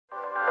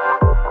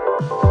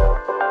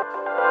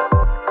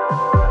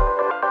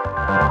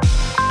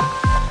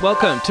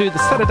Welcome to the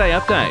Saturday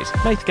Update.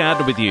 Nath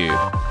Gardner with you.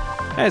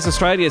 As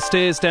Australia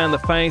stares down the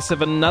face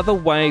of another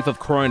wave of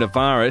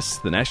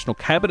coronavirus, the National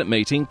Cabinet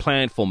meeting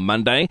planned for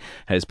Monday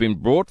has been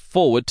brought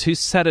forward to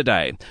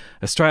Saturday.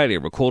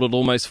 Australia recorded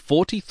almost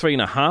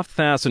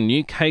 43,500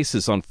 new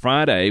cases on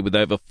Friday, with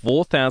over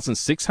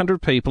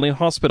 4,600 people in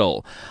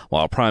hospital,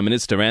 while Prime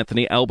Minister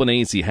Anthony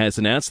Albanese has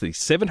announced the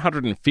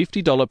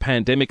 $750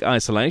 pandemic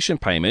isolation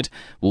payment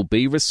will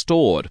be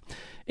restored.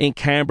 In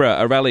Canberra,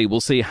 a rally will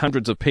see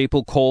hundreds of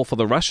people call for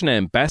the Russian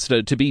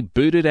ambassador to be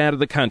booted out of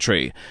the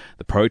country.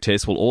 The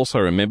protest will also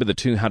remember the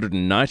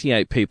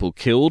 298 people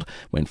killed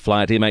when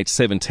flight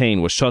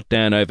MH17 was shot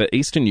down over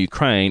eastern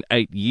Ukraine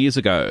 8 years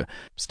ago.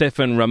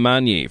 Stefan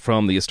Ramanyi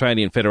from the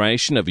Australian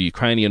Federation of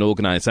Ukrainian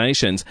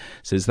Organisations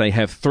says they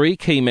have three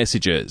key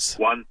messages.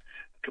 1,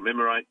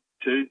 commemorate.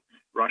 2,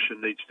 Russia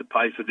needs to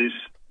pay for this.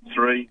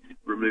 3,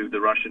 remove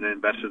the Russian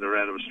ambassador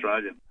out of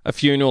Australia. A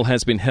funeral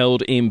has been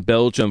held in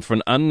Belgium for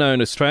an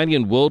unknown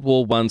Australian World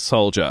War I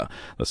soldier.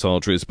 The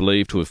soldier is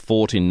believed to have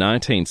fought in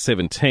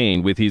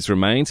 1917, with his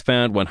remains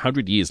found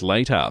 100 years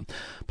later.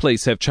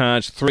 Police have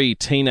charged 3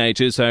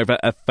 teenagers over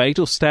a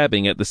fatal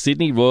stabbing at the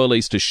Sydney Royal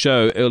Easter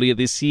Show earlier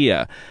this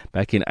year.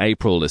 Back in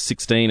April, a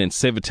 16 and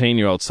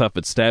 17-year-old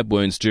suffered stab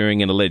wounds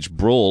during an alleged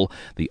brawl,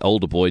 the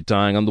older boy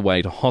dying on the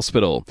way to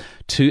hospital.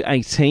 2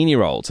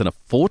 18-year-olds and a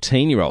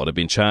 14-year-old have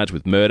been charged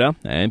with murder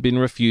and been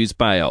refused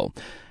bail.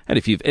 And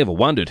if you've ever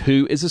wondered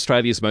who is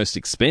Australia's most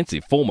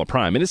expensive former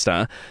Prime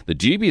Minister, the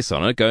dubious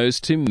honour goes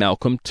to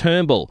Malcolm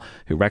Turnbull,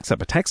 who racks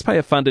up a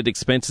taxpayer-funded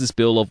expenses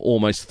bill of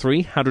almost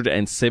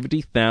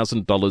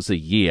 $370,000 a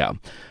year.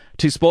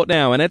 To sport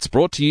now, and it's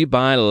brought to you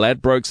by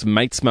Ladbrokes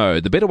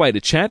Matesmo, the better way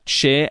to chat,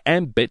 share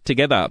and bet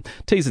together.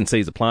 T's and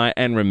C's apply,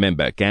 and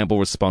remember, gamble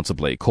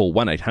responsibly. Call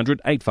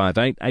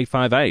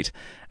 1-800-858-858.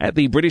 At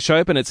the British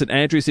Open at St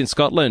Andrews in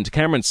Scotland,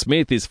 Cameron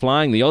Smith is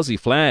flying the Aussie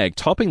flag,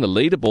 topping the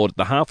leaderboard at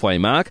the halfway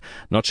mark,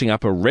 notching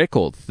up a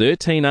record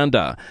 13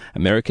 under.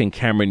 American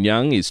Cameron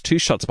Young is 2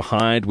 shots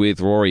behind,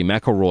 with Rory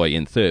McIlroy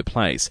in third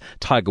place.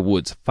 Tiger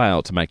Woods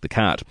failed to make the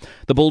cut.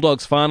 The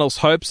Bulldogs' finals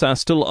hopes are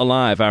still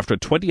alive after a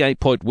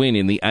 28-point win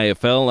in the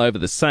AFL over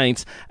the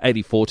Saints,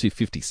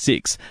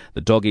 84-56.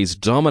 The Doggies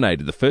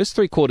dominated the first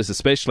 3 quarters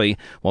especially,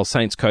 while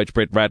Saints coach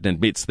Brett Ratten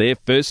admits their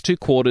first 2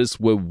 quarters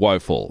were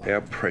woeful.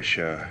 Our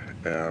pressure,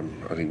 I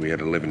think we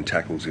had 11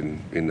 tackles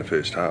in the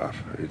first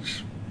half.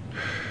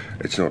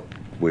 It's not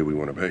where we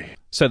want to be.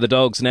 So the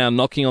Dogs now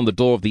knocking on the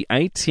door of the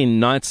 8 in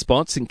 9th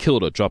spot, St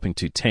Kilda dropping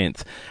to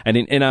 10th. And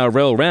in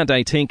NRL, round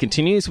 18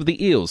 continues with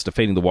the Eels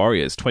defeating the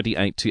Warriors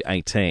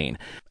 28-18.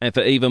 And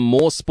for even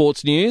more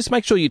sports news,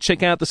 make sure you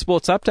check out the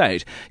Sports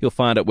Update. You'll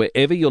find it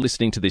wherever you're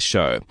listening to this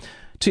show.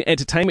 To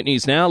entertainment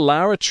news now,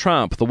 Lara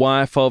Trump, the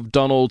wife of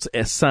Donald's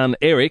son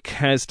Eric,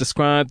 has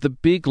described the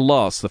big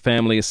loss the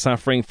family is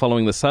suffering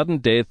following the sudden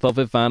death of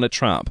Ivana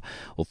Trump.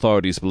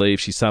 Authorities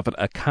believe she suffered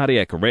a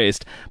cardiac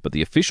arrest, but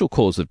the official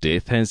cause of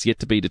death has yet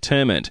to be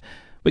determined.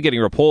 We're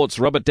getting reports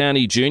Robert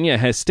Downey Jr.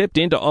 has stepped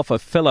in to offer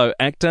fellow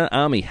actor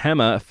Armie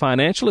Hammer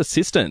financial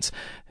assistance,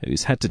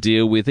 who's had to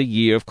deal with a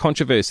year of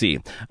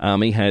controversy.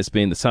 Armie has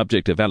been the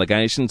subject of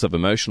allegations of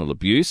emotional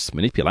abuse,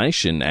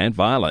 manipulation and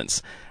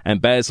violence. And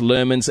Baz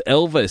Luhrmann's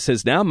Elvis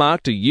has now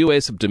marked a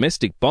US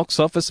domestic box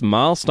office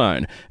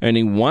milestone,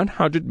 earning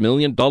 $100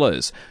 million.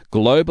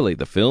 Globally,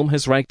 the film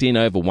has raked in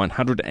over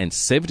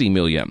 $170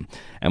 million.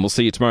 And we'll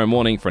see you tomorrow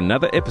morning for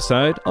another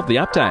episode of The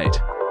Update.